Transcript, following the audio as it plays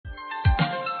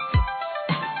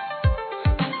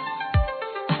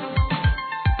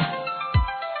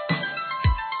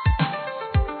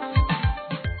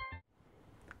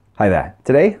Hi there,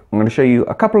 today I'm going to show you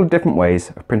a couple of different ways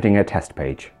of printing a test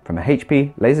page from a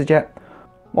HP LaserJet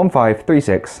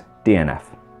 1536dnf.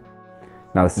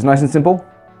 Now this is nice and simple,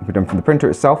 it can be done from the printer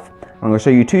itself. I'm going to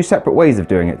show you two separate ways of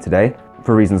doing it today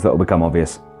for reasons that will become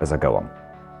obvious as I go on.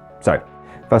 So,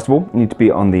 first of all, you need to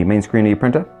be on the main screen of your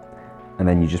printer, and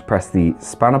then you just press the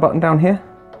spanner button down here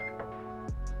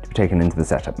to be taken into the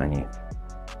setup menu.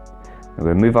 We're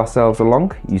going to move ourselves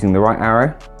along using the right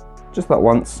arrow, just that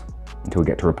once, until we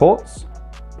get to reports.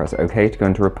 Press OK to go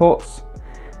into reports,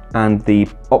 and the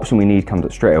option we need comes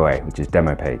up straight away, which is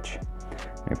demo page.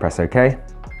 You press OK.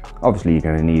 Obviously you're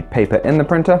going to need paper in the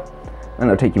printer, and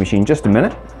it'll take your machine just a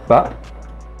minute, but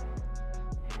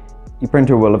your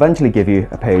printer will eventually give you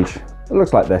a page that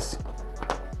looks like this,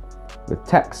 with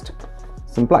text,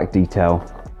 some black detail,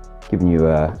 giving you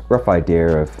a rough idea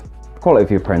of the quality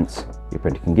of your prints your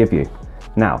printer can give you.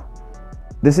 Now,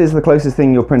 this is the closest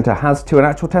thing your printer has to an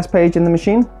actual test page in the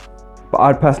machine, but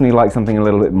I'd personally like something a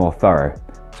little bit more thorough.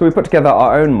 So we put together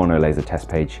our own mono laser test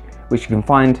page, which you can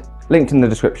find linked in the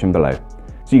description below.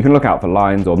 So you can look out for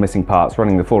lines or missing parts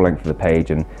running the full length of the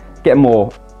page and get a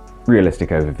more realistic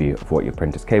overview of what your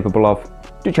printer's capable of.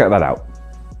 Do check that out.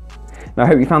 Now I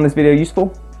hope you found this video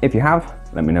useful. If you have,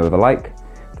 let me know with a like.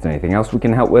 If there's anything else we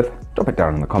can help with, drop it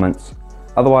down in the comments.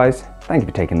 Otherwise, thank you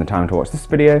for taking the time to watch this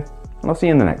video, and I'll see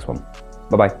you in the next one.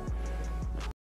 Bye-bye.